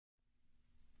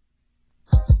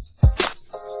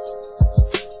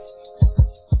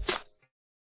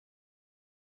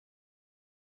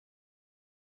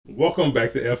Welcome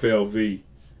back to FLV.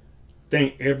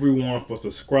 Thank everyone for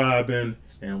subscribing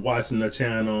and watching the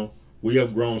channel. We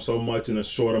have grown so much in a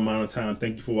short amount of time.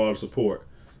 Thank you for all the support.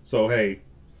 So hey,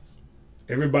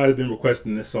 everybody's been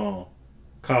requesting this song,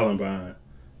 Columbine.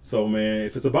 So man,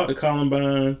 if it's about the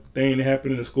Columbine thing that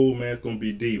happened in the school, man, it's gonna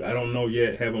be deep. I don't know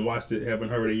yet, haven't watched it, haven't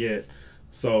heard it yet.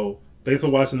 So thanks for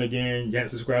watching again. You haven't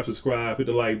subscribe, hit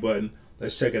the like button.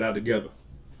 Let's check it out together.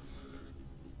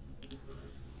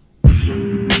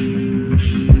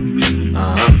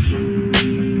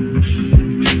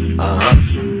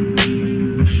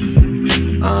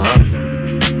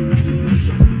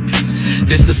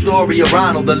 This the story of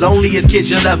Ronald, the loneliest kid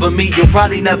you'll ever meet. You'll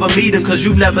probably never meet him cause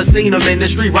you've never seen him in the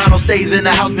street. Ronald stays in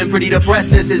the house, been pretty depressed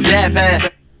since his dad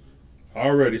passed.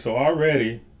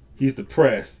 Already he's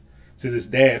depressed since his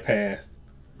dad passed.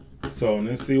 So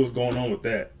let's see what's going on with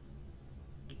that.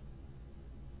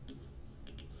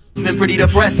 Been pretty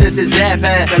depressed since his dad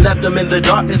passed and left him in the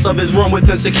darkness of his room with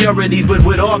insecurities, but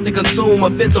would often consume a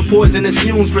fifth of poisonous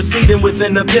fumes, proceeding with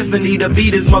an epiphany to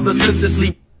beat his mother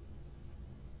senselessly.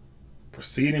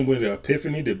 Proceeding with an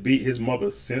epiphany to beat his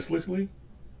mother senselessly?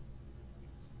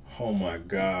 Oh my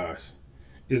gosh.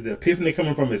 Is the epiphany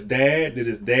coming from his dad? Did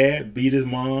his dad beat his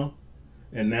mom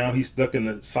and now he's stuck in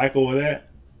the cycle of that?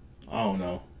 I don't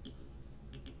know.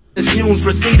 His fumes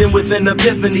proceeding with an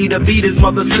epiphany to beat his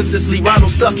mother senselessly.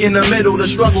 Ronald stuck in the middle, the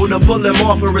struggle to pull him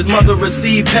off, where his mother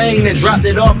received pain and dropped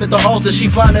it off at the altar. She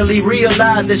finally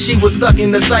realized that she was stuck in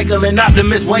the cycle, an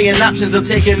optimist weighing options of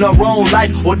taking her own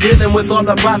life or dealing with all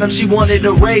the problems she wanted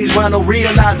to raise. Ronald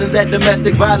realizing that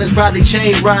domestic violence probably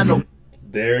changed Ronald.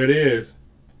 There it is.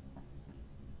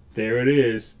 There it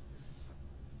is.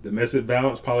 Domestic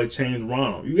violence probably changed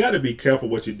Ronald. You got to be careful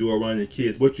what you do around your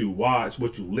kids, what you watch,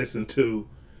 what you listen to.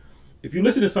 If you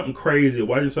listen to something crazy or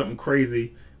watching something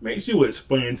crazy, make sure you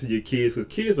explain to your kids,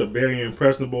 because kids are very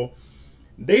impressionable.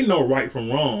 They know right from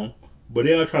wrong, but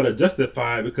they'll try to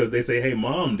justify it because they say, hey,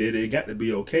 mom did it. It got to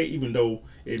be okay, even though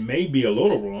it may be a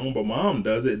little wrong, but mom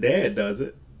does it, dad does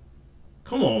it.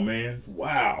 Come on, man.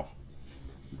 Wow.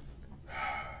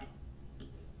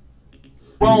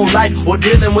 Own life or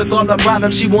dealing with all the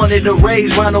problems she wanted to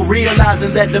raise. Ronald realizing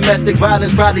that domestic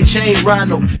violence probably changed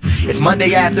Ronald. It's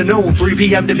Monday afternoon, 3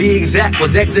 p.m. to be exact.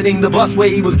 Was exiting the bus where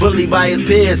he was bullied by his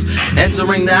peers,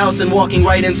 entering the house and walking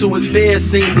right into his fears.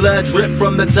 Seen blood drip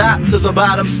from the top to the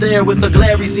bottom stair with a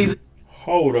glare he sees.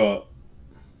 Hold up.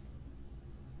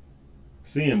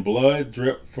 Seeing blood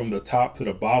drip from the top to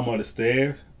the bottom of the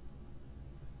stairs?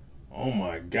 Oh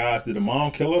my gosh, did the mom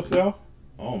kill herself?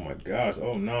 Oh my gosh,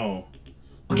 oh no.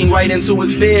 Walking right into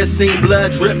his fears, seen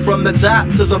blood drip from the top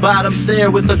to the bottom stair.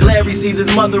 With a glare he sees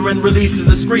his mother and releases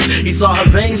a screech. He saw her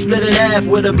vein split in half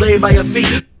with a blade by her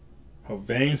feet. Her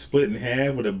vein split in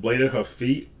half with a blade at her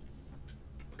feet?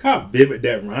 Look how vivid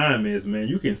that rhyme is, man.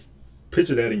 You can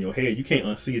picture that in your head. You can't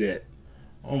unsee that.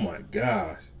 Oh my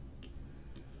gosh.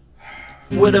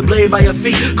 With a blade by her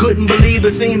feet, couldn't believe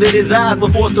the scene that his eyes were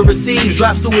forced to receive.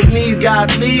 Drops to his knees, God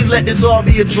please let this all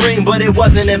be a dream. But it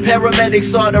wasn't, and paramedics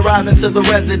start arriving to the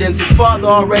residence. His father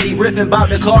already riffing about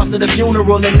the cost of the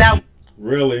funeral, and now...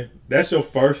 Really? That's your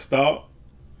first thought?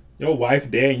 Your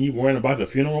wife, dad, and you worrying about the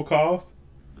funeral cost?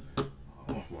 Oh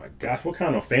my gosh, what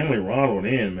kind of family Ronald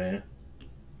in, man?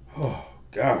 Oh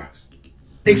gosh.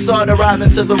 They start arriving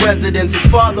to the residence.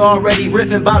 His father already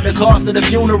riffing about the cost of the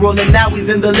funeral, and now he's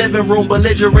in the living room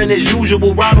belligerent as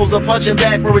usual. Ronald's a punching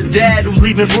bag for his dad, who's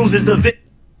leaving bruises to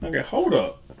Okay, hold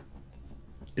up.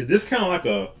 Is this kind of like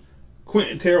a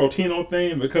Quentin Tarantino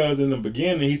thing? Because in the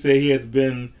beginning he said he has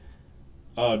been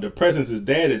depressed since his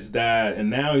dad has died,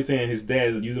 and now he's saying his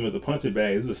dad is using him as a punching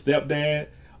bag. Is this a stepdad,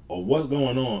 or what's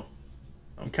going on?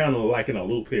 I'm kind of like in a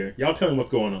loop here. Y'all tell me what's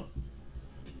going on.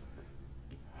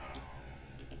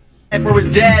 And for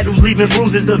his dad, who's leaving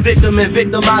bruises, the victim and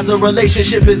victimizer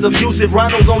relationship is abusive.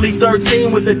 Ronald's only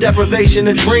 13 with the deprivation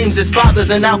of dreams. His father's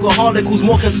an alcoholic who's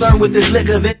more concerned with his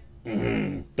liquor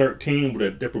than 13 with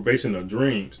a deprivation of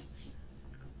dreams.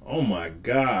 Oh my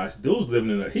gosh, dude's living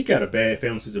in he got a bad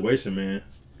family situation, man.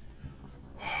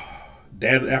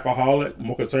 Dad's an alcoholic,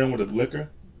 more concerned with his liquor.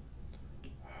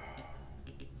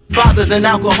 Father's an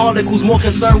alcoholic who's more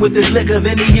concerned with his liquor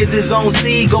than he is his own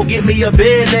seed. Go get me a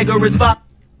beer, nigga. His father.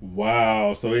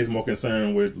 Wow, so he's more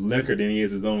concerned with liquor than he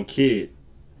is his own kid.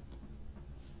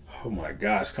 Oh my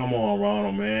gosh, come on,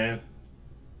 Ronald, man.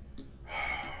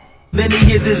 Then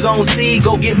he is his own seed.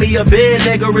 Go get me a beer,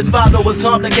 nigga. His father was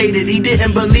complicated. He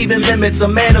didn't believe in limits. A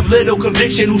man of little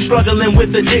conviction who's struggling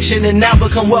with addiction and now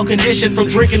become well conditioned from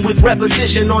drinking with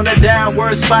repetition. On a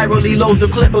downward spiral, he loads the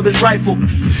clip of his rifle.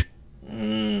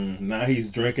 Now he's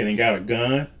drinking and got a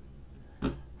gun.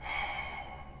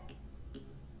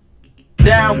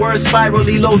 downward spiral.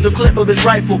 He loads the clip of his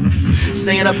rifle,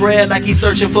 saying a prayer like he's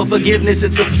searching for forgiveness.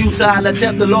 It's a futile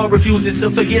attempt. The Lord refuses to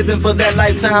forgive him for that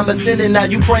lifetime of sinning. Now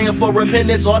you praying for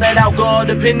repentance. All that alcohol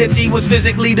dependency was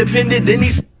physically dependent. Then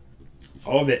he's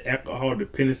all that alcohol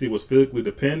dependency was physically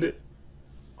dependent.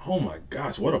 Oh my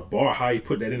gosh, what a bar! How he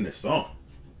put that in the song.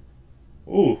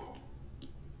 Ooh.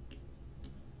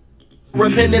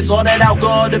 Repentance, all that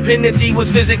alcohol dependency was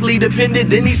physically dependent.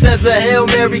 Then he says a Hail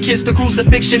Mary, kiss the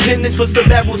crucifixion pendants, puts the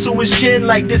barrel to his chin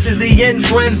like this is the end,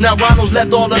 friends. Now Ronald's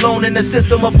left all alone in the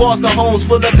system of foster homes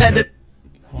full of pedophiles.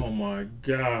 Oh my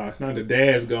gosh, now the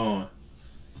dad's gone.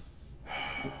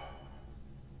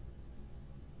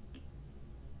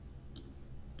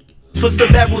 Puts the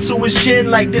barrel to his chin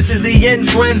like this is the end,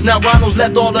 friends. Now Ronald's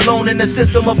left all alone in the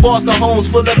system of foster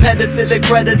homes full of pedophilic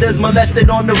predators, molested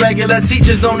on the regular.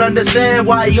 Teachers don't understand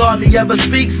why he hardly ever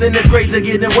speaks, and his grades are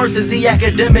getting worse as he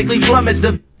academically plummets.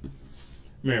 The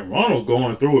man, Ronald's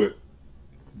going through it.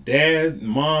 Dad,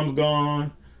 mom's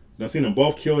gone. I've seen them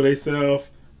both kill themselves.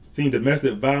 Seen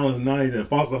domestic violence. Now he's in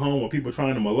foster home with people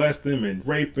trying to molest him and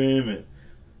rape him. And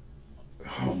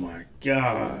oh my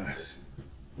gosh,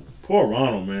 poor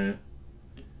Ronald, man.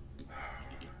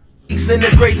 And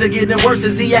his grades are getting worse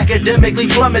as he academically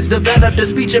plummets. Developed a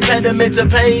speech impediment to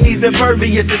pain. He's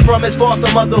impervious. It's from his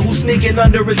foster mother who's sneaking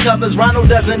under his covers. Ronald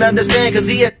doesn't understand because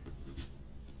he had...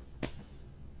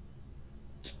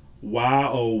 Why,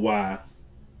 oh why?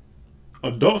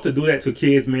 Adults that do that to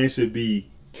kids, man, should be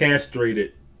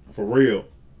castrated for real.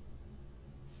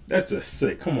 That's just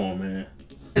sick. Come on, man.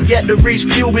 Has yet to reach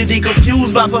puberty,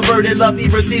 confused by perverted love he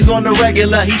receives on the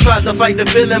regular. He tries to fight the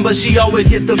feeling, but she always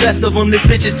gets the best of him. This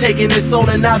bitch is taking his soul,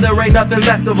 and now there ain't nothing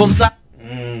left of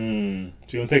him.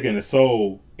 She done taking his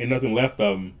soul, ain't nothing left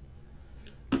of him.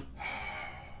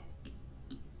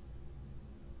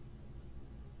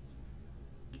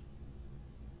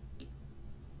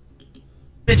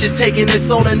 Bitch is taking his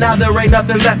soul, and now there ain't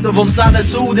nothing left of him.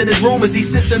 Solitude in his room as he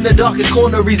sits in the darkest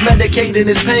corner. He's medicating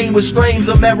his pain with strains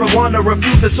of marijuana.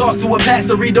 Refused to talk to a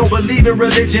pastor, he don't believe in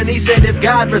religion. He said if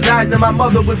God resides, then my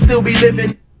mother would still be living.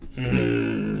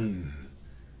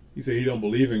 He said he don't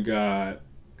believe in God,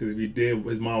 because if he did,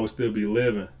 his mom would still be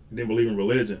living. He didn't believe in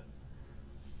religion.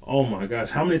 Oh my gosh,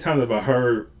 how many times have I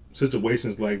heard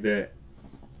situations like that?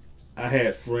 I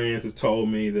had friends who told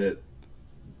me that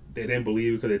they didn't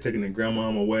believe because they're taking their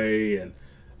grandmom away and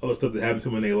other stuff that happened to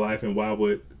them in their life, and why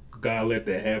would God let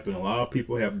that happen? A lot of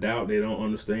people have doubt. They don't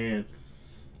understand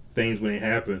things when they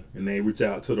happen, and they reach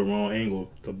out to the wrong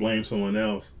angle to blame someone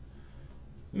else,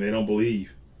 and they don't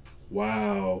believe.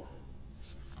 Wow.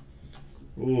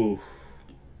 Ooh.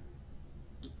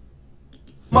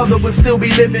 Mother would still be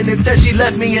living, instead she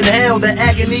left me in hell. The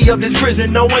agony of this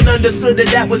prison, no one understood that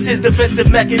that was his defensive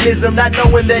mechanism. Not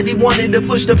knowing that he wanted to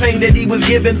push the pain that he was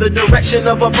given. The direction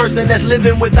of a person that's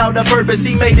living without a purpose.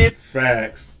 He made it.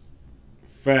 Facts.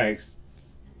 Facts.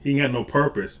 He ain't got no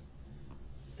purpose.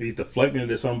 He's deflecting it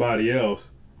to somebody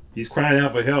else. He's crying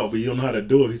out for help, but you don't know how to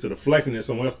do it. He's deflecting it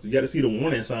somewhere else. You got to see the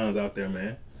warning signs out there,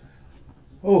 man.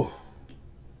 Oh.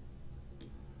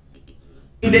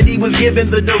 That he was given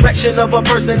the direction of a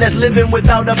person that's living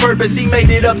without a purpose. He made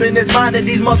it up in his mind that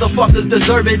these motherfuckers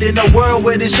deserve it. In a world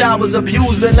where this child was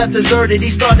abused and left deserted, he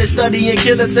started studying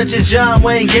killers such as John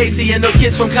Wayne Gacy and those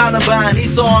kids from Columbine. He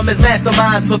saw them as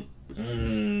masterminds. But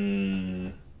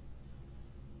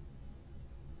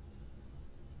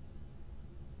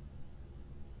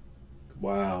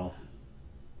wow.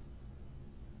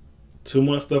 Too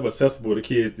much stuff accessible to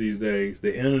kids these days.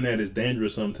 The internet is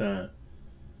dangerous sometimes.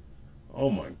 Oh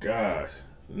my gosh.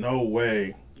 No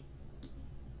way.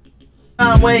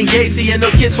 John Wayne Gacy and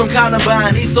those kids from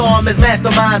Columbine. He saw them as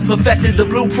masterminds, perfected the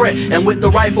blueprint. And with the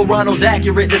rifle, Ronald's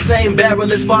accurate. The same barrel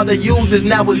his father uses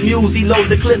now his muse. He loads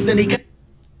the clips and he...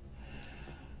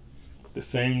 The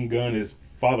same gun his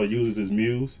father uses as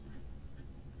muse.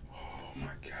 Oh my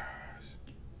gosh.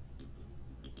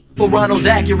 For Ronald's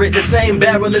accurate, the same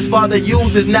barrel his father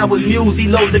uses now his muse. He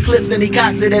loads the clips and he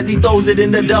cocks it as he throws it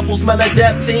in the duffel. Smell of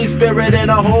death, teen spirit,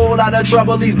 and a whole lot of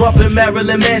trouble. He's bumping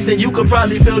Marilyn Manson. You could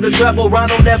probably feel the treble.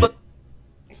 Ronald never...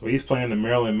 So he's playing the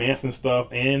Marilyn Manson stuff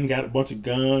and got a bunch of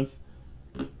guns.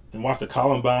 And watch the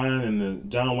Columbine and the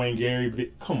John Wayne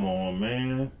Gary. Come on,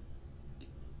 man.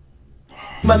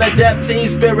 Smell of death, teen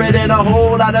spirit, and a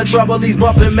whole lot of trouble. He's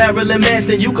bumping Marilyn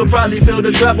Manson. You could probably feel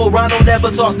the treble. Ronald never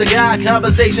talks to God.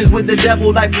 Conversations with the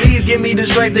devil like, please give me the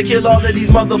strength to kill all of these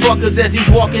motherfuckers. As he's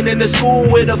walking into school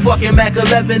with a fucking Mac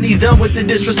 11. He's done with the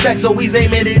disrespect, so he's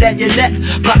aiming it at your neck.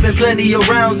 Popping plenty of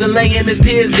rounds and laying his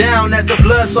peers down. As the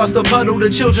blood starts to puddle, the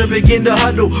children begin to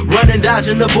huddle, running,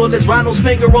 dodging the bullets. Ronald's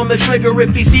finger on the trigger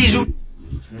if he sees you.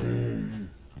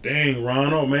 Dang,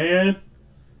 Ronald, man.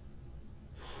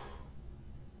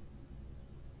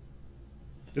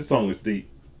 This song is deep.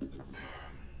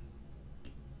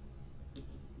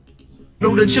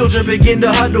 The children begin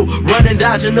to huddle, running,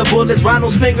 dodging the bullets.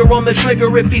 Ronald's finger on the trigger.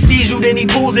 If he sees you, then he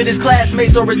pulls it. His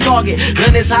classmates or his target.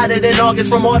 Gun is hotter than August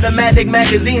from automatic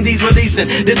magazines he's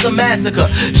releasing. This a massacre,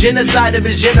 genocide of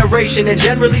his generation. And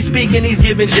generally speaking, he's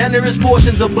giving generous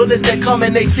portions of bullets that come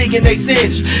and they seek and they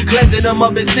singe, cleansing him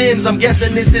of his sins. I'm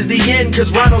guessing this is the end,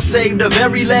 cause Ronald saved the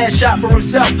very last shot for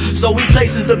himself. So he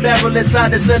places the barrel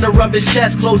inside the center of his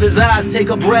chest, close his eyes, take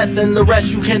a breath, and the rest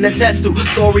you can attest to.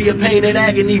 Story of pain and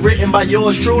agony written by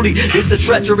yours truly. It's a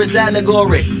treacherous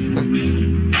allegory.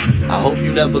 I hope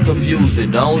you never confuse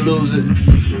it. Don't lose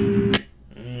it.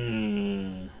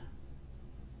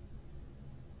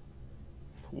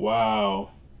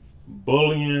 Wow.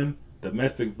 Bullying,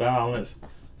 domestic violence,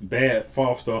 bad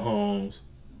foster homes,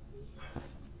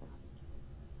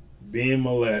 being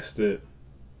molested,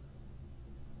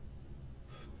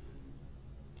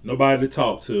 nobody to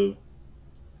talk to.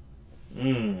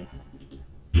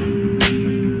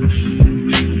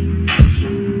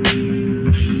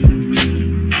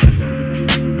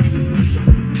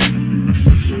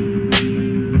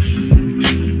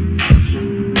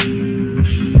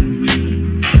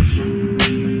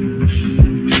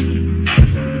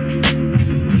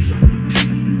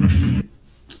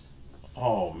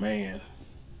 Oh man.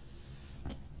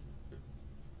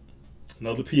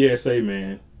 Another PSA,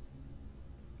 man.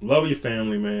 Love your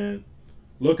family, man.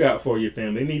 Look out for your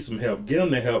family. They need some help. Get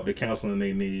them the help, the counseling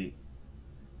they need.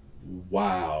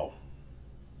 Wow.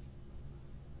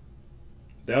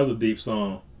 That was a deep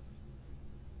song.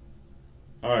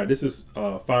 Alright, this is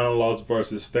Final Lost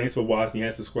Verses. Thanks for watching. You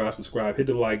have to subscribe. Hit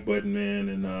the like button, man.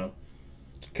 And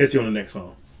catch you on the next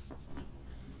song.